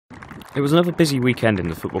It was another busy weekend in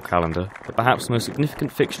the football calendar, but perhaps the most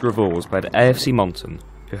significant fixture of all was played at AFC Monton,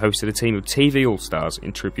 who hosted a team of TV All-Stars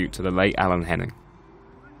in tribute to the late Alan Henning.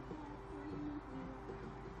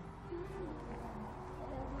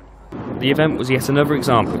 The event was yet another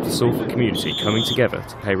example of the Salford community coming together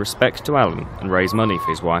to pay respect to Alan and raise money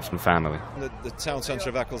for his wife and family. The town centre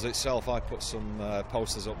of Eccles itself, I put some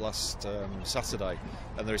posters up last Saturday,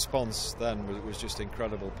 and the response then was just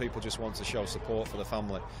incredible. People just want to show support for the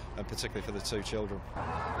family, and particularly for the two children.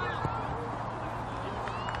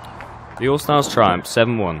 The All-Stars triumphed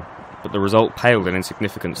 7-1, but the result paled in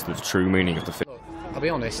insignificance to the true meaning of the fixture. I'll be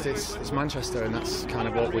honest, it's Manchester, and that's kind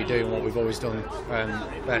of what we do and what we've always done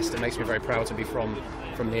best. It makes me very proud to be from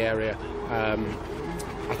the area.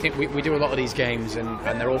 I think we do a lot of these games, and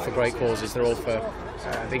they're all for great causes. They're all for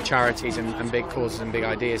big charities and big causes and big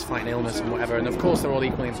ideas, fighting illness and whatever. And of course, they're all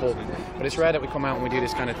equally important. But it's rare that we come out and we do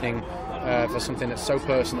this kind of thing for something that's so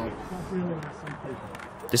personal.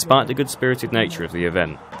 Despite the good-spirited nature of the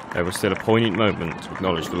event, there was still a poignant moment to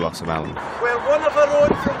acknowledge the loss of Alan. Where one of our own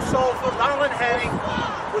from Salford, Alan Henning,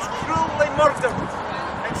 was cruelly murdered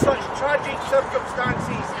in such tragic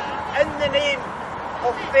circumstances in the name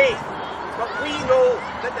of faith. But we know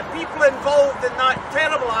that the people involved in that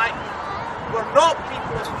terrible act were not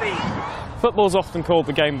people of faith. Football's often called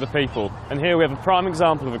the game of the people, and here we have a prime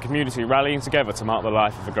example of a community rallying together to mark the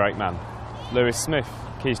life of a great man. Lewis Smith,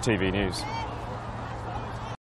 Quays TV News.